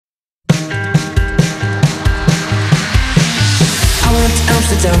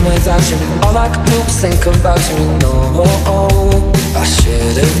sit down without you. All I could do was think about you. No, I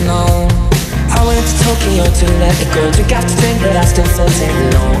should have known. I went to Tokyo to let it go. Drink after drink, but I still felt it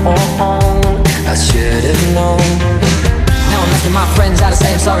alone. I should have known. Now I'm asking my friends how to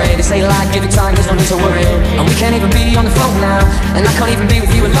say I'm sorry. They say like, give it time, there's no need to worry. And we can't even be on the phone now, and I can't even be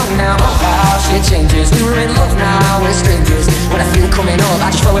with you alone now. Oh, how shit changes. We were in love, now we're strangers. When I feel it coming up,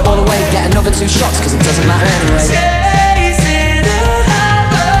 I just throw it all away. Get another 2 shots, cause it doesn't matter anyway.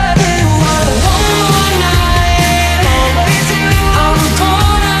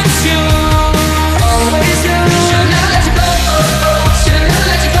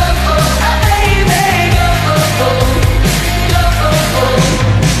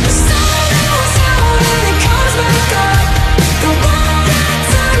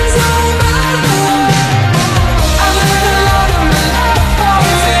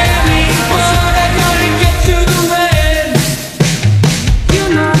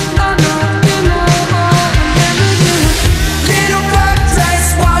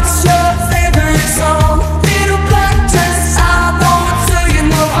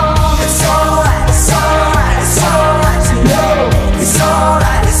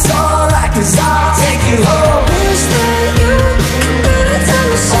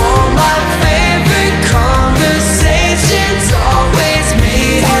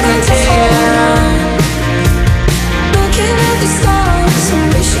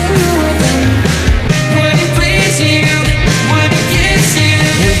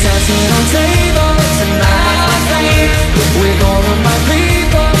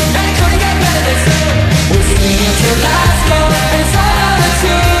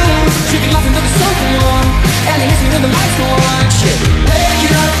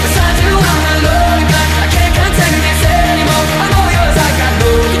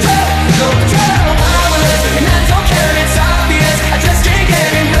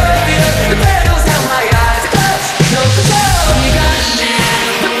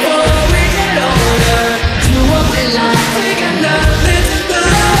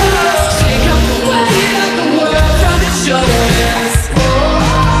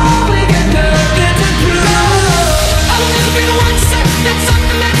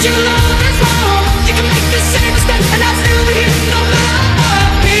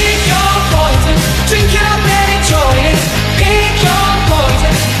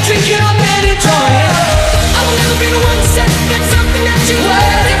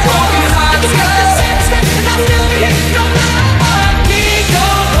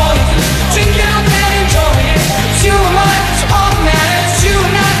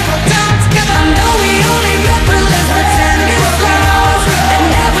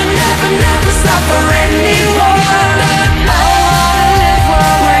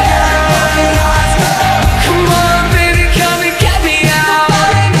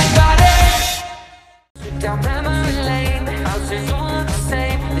 Down memory lane, the house is all the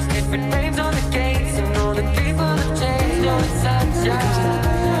same. There's different